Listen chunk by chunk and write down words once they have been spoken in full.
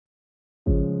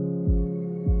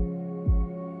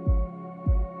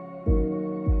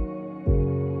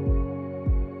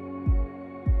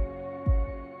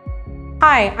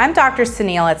Hi, I'm Dr.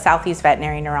 Sanil at Southeast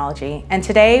Veterinary Neurology, and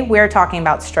today we're talking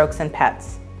about strokes in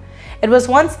pets. It was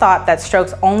once thought that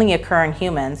strokes only occur in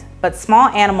humans, but small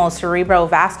animal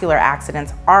cerebrovascular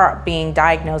accidents are being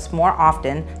diagnosed more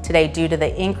often today due to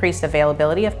the increased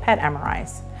availability of PET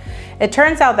MRIs. It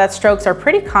turns out that strokes are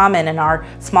pretty common in our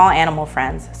small animal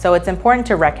friends, so it's important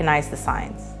to recognize the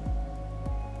signs.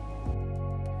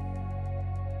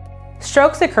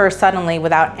 Strokes occur suddenly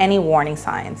without any warning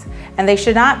signs, and they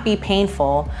should not be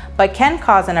painful, but can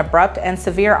cause an abrupt and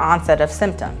severe onset of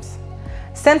symptoms.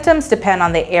 Symptoms depend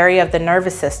on the area of the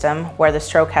nervous system where the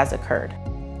stroke has occurred.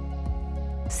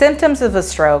 Symptoms of a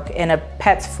stroke in a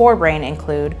pet's forebrain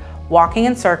include walking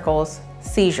in circles,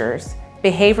 seizures,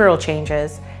 behavioral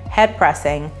changes, head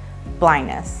pressing,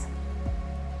 blindness.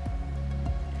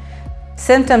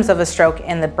 Symptoms of a stroke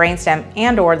in the brainstem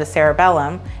and/or the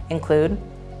cerebellum include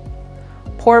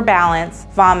poor balance,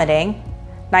 vomiting,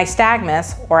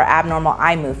 nystagmus or abnormal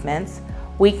eye movements,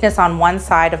 weakness on one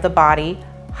side of the body,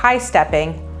 high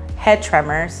stepping, head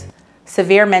tremors,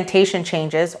 severe mentation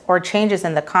changes or changes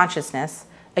in the consciousness,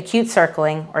 acute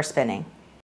circling or spinning.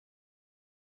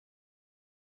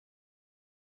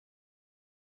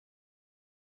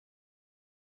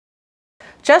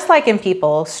 Just like in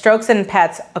people, strokes in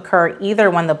pets occur either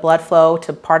when the blood flow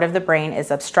to part of the brain is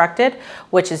obstructed,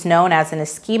 which is known as an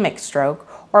ischemic stroke,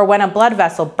 or when a blood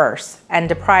vessel bursts and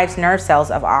deprives nerve cells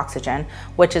of oxygen,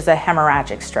 which is a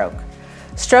hemorrhagic stroke.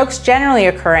 Strokes generally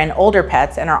occur in older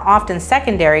pets and are often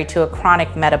secondary to a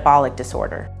chronic metabolic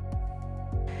disorder.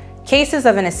 Cases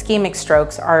of an ischemic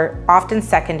strokes are often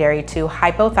secondary to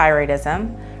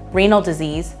hypothyroidism, renal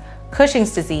disease,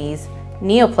 Cushing's disease,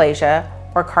 neoplasia,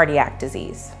 or cardiac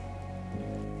disease.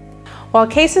 While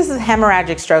cases of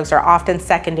hemorrhagic strokes are often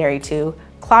secondary to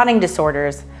clotting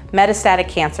disorders, metastatic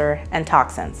cancer, and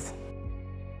toxins.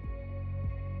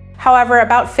 However,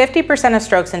 about 50% of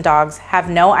strokes in dogs have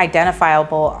no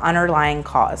identifiable underlying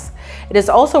cause. It is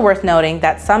also worth noting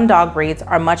that some dog breeds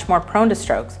are much more prone to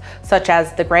strokes, such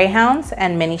as the Greyhounds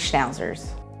and Mini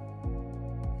Schnauzers.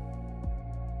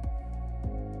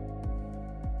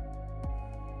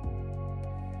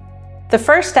 The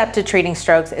first step to treating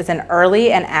strokes is an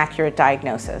early and accurate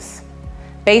diagnosis.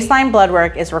 Baseline blood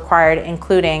work is required,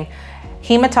 including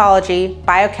hematology,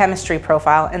 biochemistry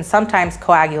profile, and sometimes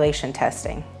coagulation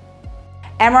testing.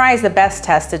 MRI is the best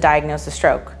test to diagnose a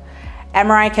stroke.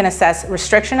 MRI can assess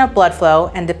restriction of blood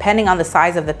flow, and depending on the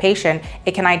size of the patient,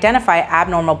 it can identify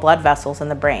abnormal blood vessels in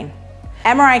the brain.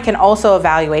 MRI can also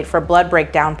evaluate for blood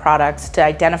breakdown products to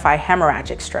identify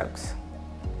hemorrhagic strokes.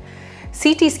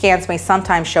 CT scans may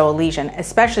sometimes show a lesion,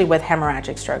 especially with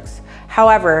hemorrhagic strokes.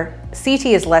 However, CT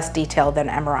is less detailed than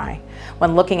MRI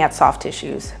when looking at soft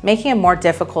tissues, making it more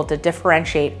difficult to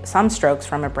differentiate some strokes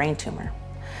from a brain tumor.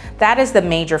 That is the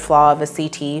major flaw of a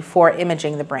CT for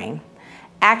imaging the brain.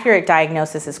 Accurate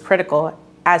diagnosis is critical,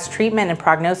 as treatment and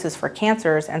prognosis for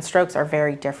cancers and strokes are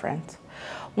very different.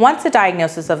 Once a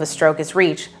diagnosis of a stroke is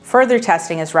reached, further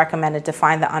testing is recommended to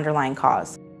find the underlying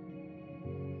cause.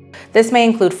 This may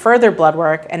include further blood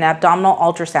work, an abdominal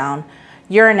ultrasound,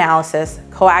 urinalysis,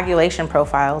 coagulation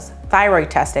profiles,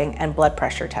 thyroid testing, and blood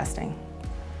pressure testing.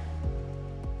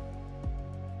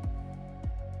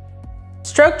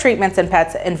 Stroke treatments in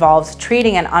pets involves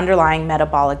treating an underlying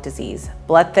metabolic disease,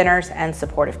 blood thinners, and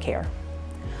supportive care.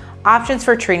 Options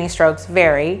for treating strokes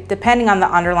vary depending on the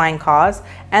underlying cause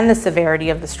and the severity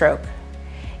of the stroke.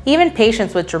 Even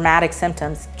patients with dramatic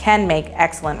symptoms can make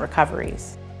excellent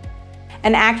recoveries.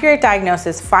 An accurate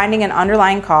diagnosis, finding an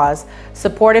underlying cause,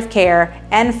 supportive care,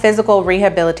 and physical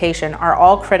rehabilitation are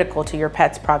all critical to your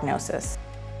pet's prognosis.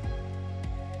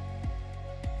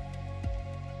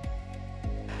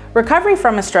 Recovery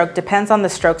from a stroke depends on the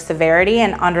stroke's severity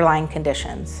and underlying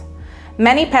conditions.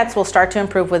 Many pets will start to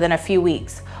improve within a few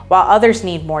weeks, while others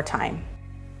need more time.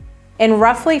 In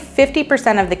roughly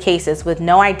 50% of the cases with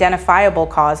no identifiable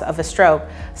cause of a stroke,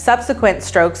 subsequent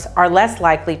strokes are less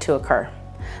likely to occur.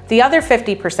 The other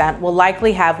 50% will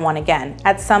likely have one again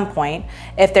at some point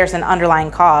if there's an underlying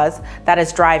cause that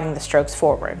is driving the strokes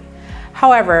forward.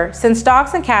 However, since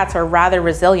dogs and cats are rather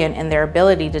resilient in their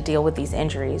ability to deal with these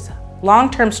injuries,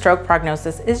 long-term stroke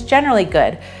prognosis is generally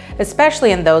good,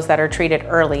 especially in those that are treated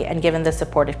early and given the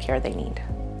supportive care they need.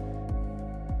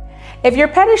 If your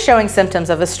pet is showing symptoms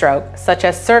of a stroke, such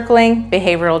as circling,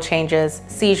 behavioral changes,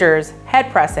 seizures,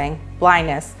 head pressing,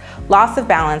 blindness, loss of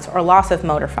balance, or loss of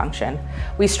motor function,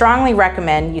 we strongly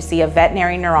recommend you see a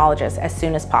veterinary neurologist as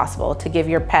soon as possible to give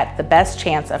your pet the best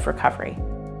chance of recovery.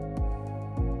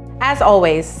 As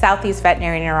always, Southeast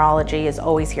Veterinary Neurology is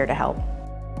always here to help.